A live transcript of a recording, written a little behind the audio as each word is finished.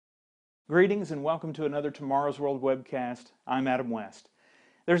Greetings and welcome to another Tomorrow's World webcast. I'm Adam West.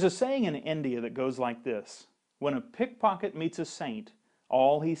 There's a saying in India that goes like this: when a pickpocket meets a saint,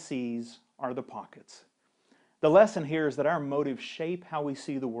 all he sees are the pockets. The lesson here is that our motives shape how we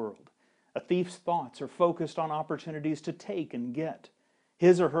see the world. A thief's thoughts are focused on opportunities to take and get.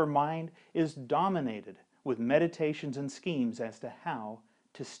 His or her mind is dominated with meditations and schemes as to how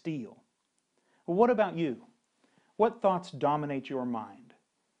to steal. Well, what about you? What thoughts dominate your mind?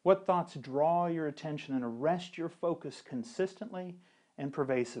 What thoughts draw your attention and arrest your focus consistently and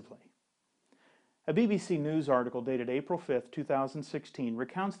pervasively? A BBC News article dated April 5, 2016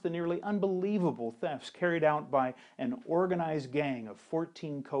 recounts the nearly unbelievable thefts carried out by an organized gang of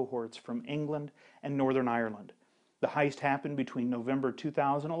 14 cohorts from England and Northern Ireland. The heist happened between November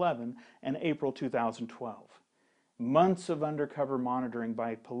 2011 and April 2012. Months of undercover monitoring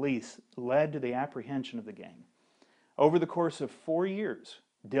by police led to the apprehension of the gang. Over the course of 4 years,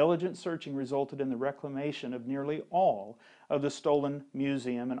 diligent searching resulted in the reclamation of nearly all of the stolen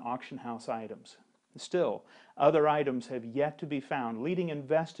museum and auction house items. Still, other items have yet to be found, leading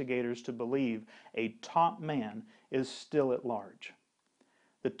investigators to believe a top man is still at large.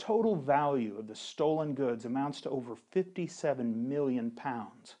 The total value of the stolen goods amounts to over £57 million,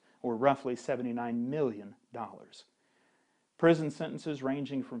 or roughly $79 million. Prison sentences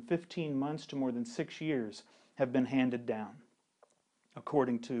ranging from 15 months to more than 6 years have been handed down,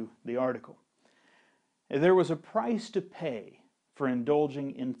 according to the article. There was a price to pay for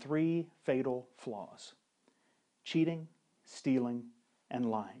indulging in 3 fatal flaws: cheating, stealing, and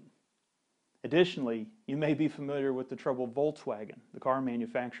lying. Additionally, you may be familiar with the trouble Volkswagen, the car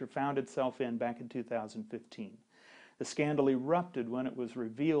manufacturer, found itself in back in 2015. The scandal erupted when it was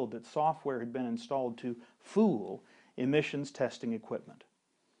revealed that software had been installed to fool emissions testing equipment.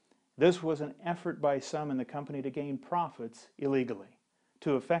 This was an effort by some in the company to gain profits illegally,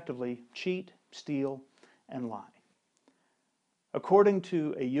 to effectively cheat, steal, and lie. According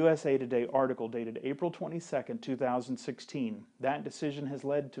to a USA Today article dated April 22, 2016, that decision has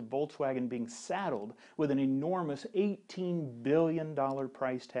led to Volkswagen being saddled with an enormous $18 billion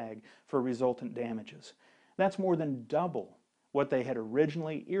price tag for resultant damages. That's more than double what they had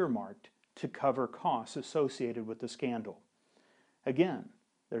originally earmarked to cover costs associated with the scandal. Again,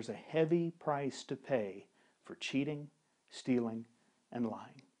 there's a heavy price to pay for cheating, stealing, and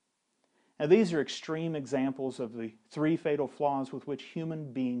lying. Now, these are extreme examples of the 3 fatal flaws with which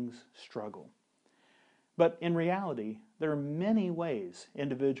human beings struggle. But in reality, there are many ways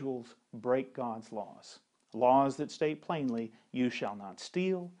individuals break God's laws. Laws that state plainly, you shall not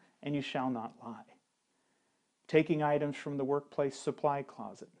steal and you shall not lie. Taking items from the workplace supply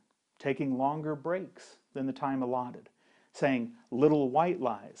closet, taking longer breaks than the time allotted, saying little white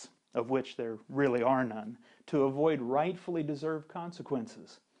lies, of which there really are none, to avoid rightfully deserved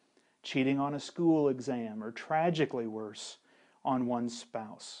consequences, cheating on a school exam, or tragically worse, on one's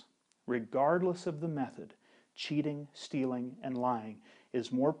spouse. Regardless of the method, cheating, stealing, and lying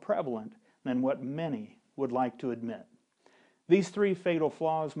is more prevalent than what many would like to admit. These 3 fatal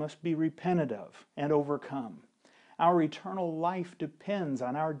flaws must be repented of and overcome. Our eternal life depends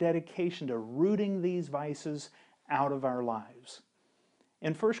on our dedication to rooting these vices out of our lives.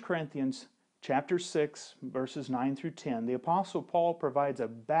 In 1 Corinthians chapter 6, verses 9 through 10, the Apostle Paul provides a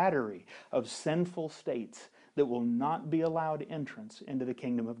battery of sinful states that will not be allowed entrance into the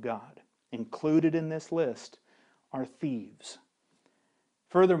kingdom of God. Included in this list are thieves.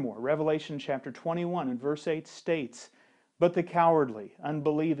 Furthermore, Revelation chapter 21 and verse 8 states, "But the cowardly,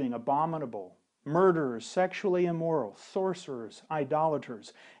 unbelieving, abominable, murderers, sexually immoral, sorcerers,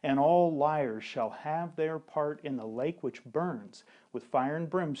 idolaters, and all liars shall have their part in the lake which burns with fire and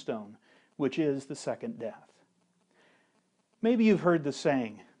brimstone, which is the second death." Maybe you've heard the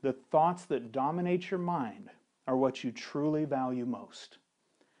saying, the thoughts that dominate your mind are what you truly value most.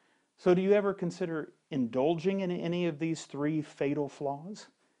 So do you ever consider indulging in any of these 3 fatal flaws?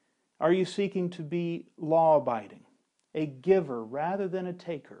 Are you seeking to be law-abiding, a giver rather than a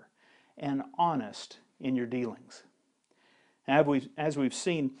taker, and honest in your dealings? As we've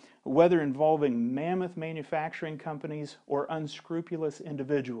seen, whether involving mammoth manufacturing companies or unscrupulous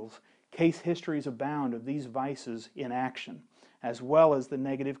individuals, case histories abound of these vices in action, as well as the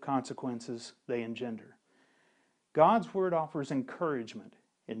negative consequences they engender. God's Word offers encouragement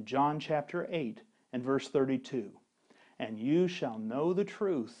in John chapter 8 and verse 32. "And you shall know the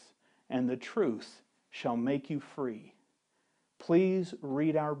truth, and the truth shall make you free." Please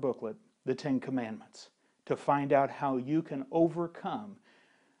read our booklet, The 10 Commandments, to find out how you can overcome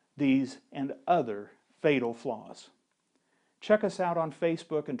these and other fatal flaws. Check us out on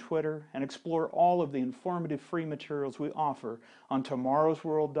Facebook and Twitter and explore all of the informative free materials we offer on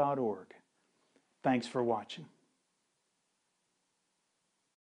tomorrowsworld.org. Thanks for watching.